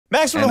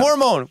Maximum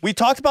Hormone. We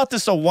talked about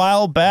this a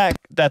while back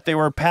that they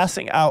were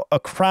passing out a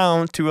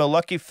crown to a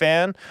lucky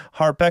fan,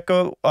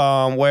 Harpeko,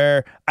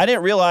 where I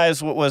didn't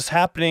realize what was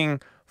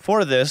happening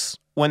for this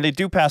when they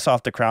do pass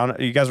off the crown.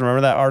 You guys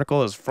remember that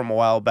article? It was from a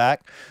while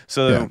back.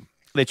 So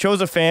they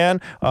chose a fan.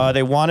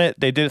 They won it.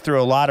 They did it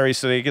through a lottery,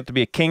 so they get to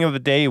be a king of the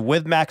day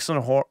with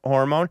Maximum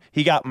Hormone.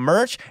 He got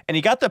merch, and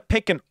he got to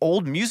pick an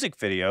old music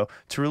video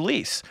to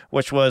release,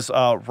 which was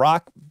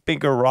Rock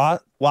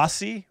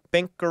Bingarasi.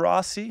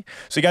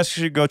 So you guys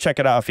should go check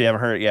it out if you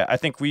haven't heard it yet. I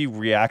think we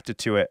reacted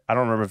to it. I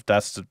don't remember if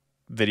that's the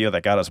video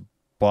that got us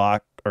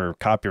blocked or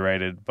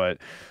copyrighted, but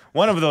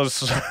one of those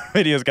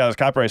videos got us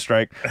copyright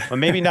strike, but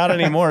maybe not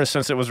anymore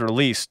since it was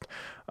released.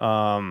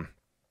 But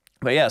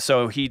yeah,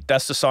 so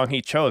that's the song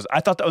he chose.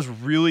 I thought that was a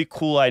really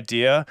cool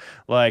idea,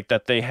 like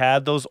that they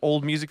had those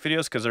old music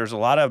videos, because there's a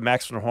lot of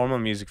Maximum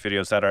Hormone music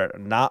videos that are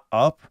not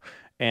up,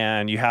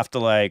 and you have to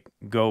like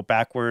go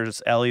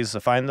backwards alleys to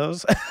find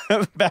those,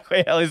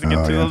 backway alleys to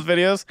get to those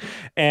videos.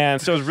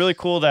 And so it was really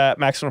cool that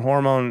Maximum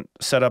Hormone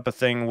set up a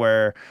thing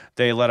where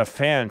they let a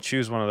fan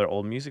choose one of their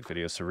old music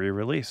videos to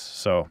re-release.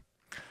 So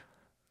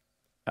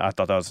I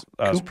thought that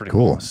was pretty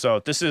cool.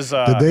 So this is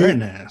very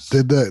nice.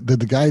 Did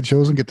the guy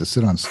chosen get to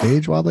sit on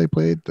stage while they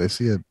played? Did I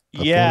see a photo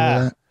of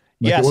that?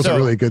 It wasn't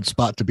really a good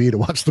spot to be to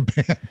watch the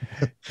band.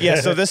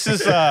 So this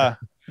is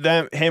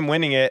him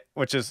winning it,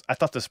 which is, I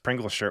thought this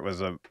Pringles shirt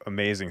was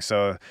amazing.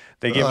 So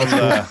they give him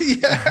the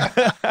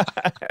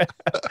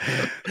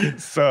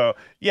so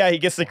he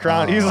gets the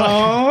crown. He's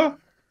like,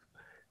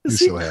 is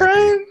he so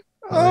crying?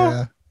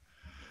 Yeah.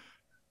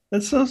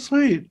 That's so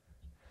sweet.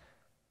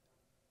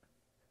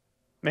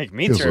 Make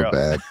me tear so up.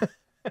 Bad.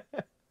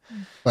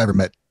 If I ever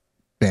met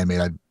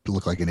bandmate, I'd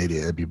look like an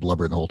idiot. I'd be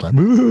blubbering the whole time.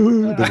 I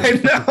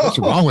know. What's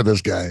wrong with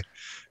this guy?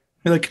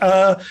 You're like,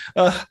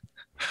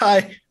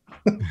 hi.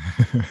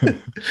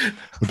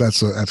 But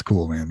that's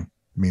cool, man.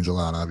 It means a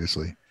lot,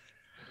 obviously.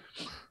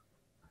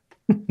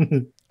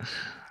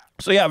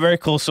 So yeah, very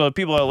cool. So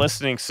people are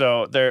listening.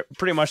 So they're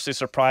pretty much, they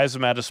surprise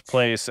him at his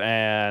place,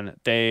 and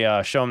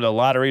they show him the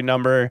lottery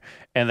number,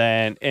 and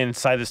then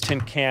inside this tin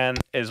can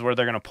is where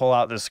they're gonna pull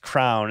out this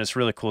crown. It's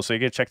really cool. So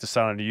you can check this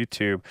out on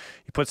YouTube.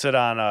 He puts it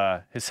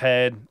on his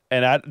head,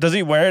 and does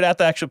he wear it at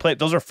the actual play?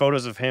 Those are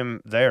photos of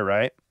him there,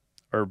 right,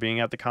 or being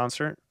at the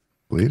concert?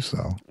 I believe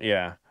so.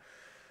 Yeah.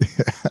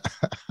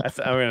 I'm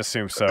gonna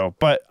assume so,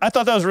 but I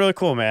thought that was really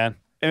cool, man.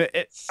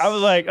 I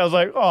was like,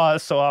 oh,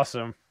 that's so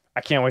awesome. I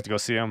can't wait to go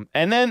see him.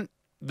 And then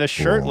the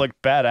shirt looked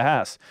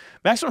badass.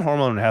 Maximum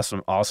Hormone has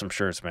some awesome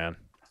shirts, man.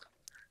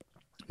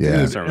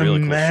 Yeah, some really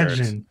cool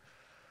shirts.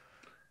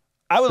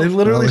 They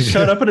literally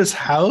showed up at his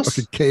house.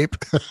 Like a cape.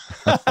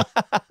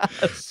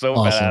 That's so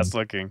awesome. Badass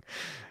looking.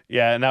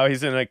 Yeah, now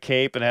he's in a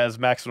cape and has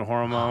Maximum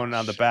Hormone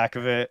on the back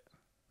of it.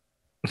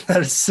 That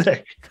is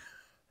sick.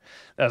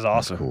 That's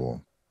awesome. That's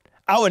cool.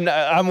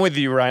 I'm with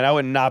you, Ryan. I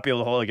would not be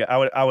able to hold it.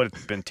 I would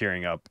have been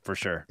tearing up for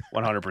sure,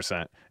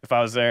 100%. If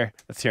I was there,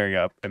 tearing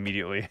up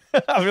immediately.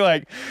 I'd be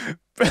like,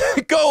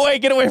 "Go away,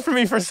 get away from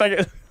me for a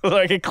second, so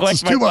I can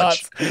collect my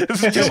thoughts."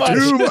 This is too much.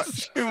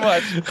 It's too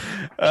much.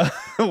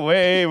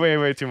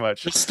 Way too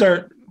much. Just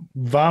start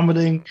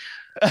vomiting.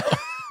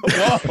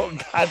 Whoa,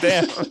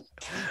 goddamn.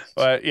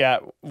 But yeah,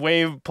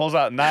 Wave pulls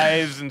out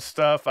knives and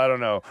stuff. I don't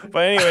know.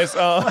 But anyways,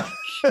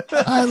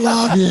 I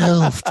love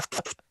you.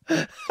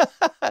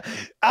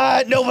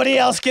 Nobody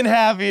else can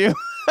have you.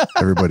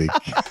 Everybody.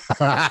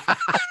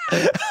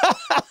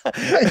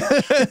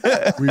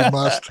 We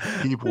must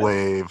keep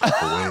Wave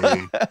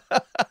away.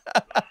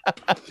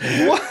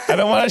 I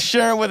don't want to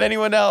share it with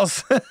anyone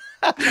else.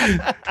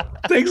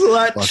 Thanks a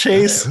lot,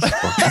 Chase.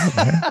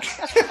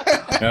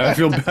 I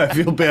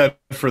feel bad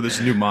for this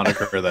new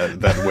moniker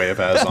that Wave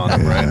has on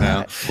him right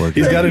now.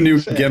 He's got a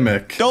new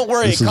gimmick. Don't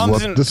worry,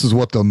 this is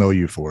what they'll know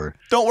you for.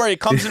 Don't worry, it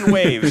comes in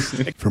waves.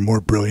 For more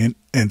brilliant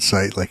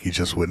insight like you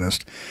just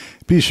witnessed,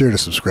 be sure to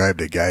subscribe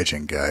to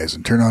Gaijin Guys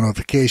and turn on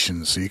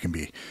notifications so you can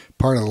be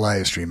part of the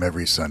live stream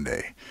every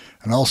Sunday.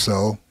 And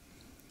also,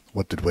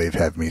 what did Wave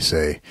have me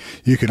say?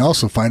 You can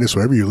also find us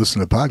wherever you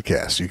listen to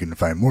podcasts. You can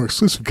find more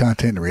exclusive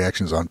content and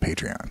reactions on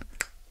Patreon.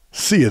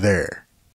 See you there.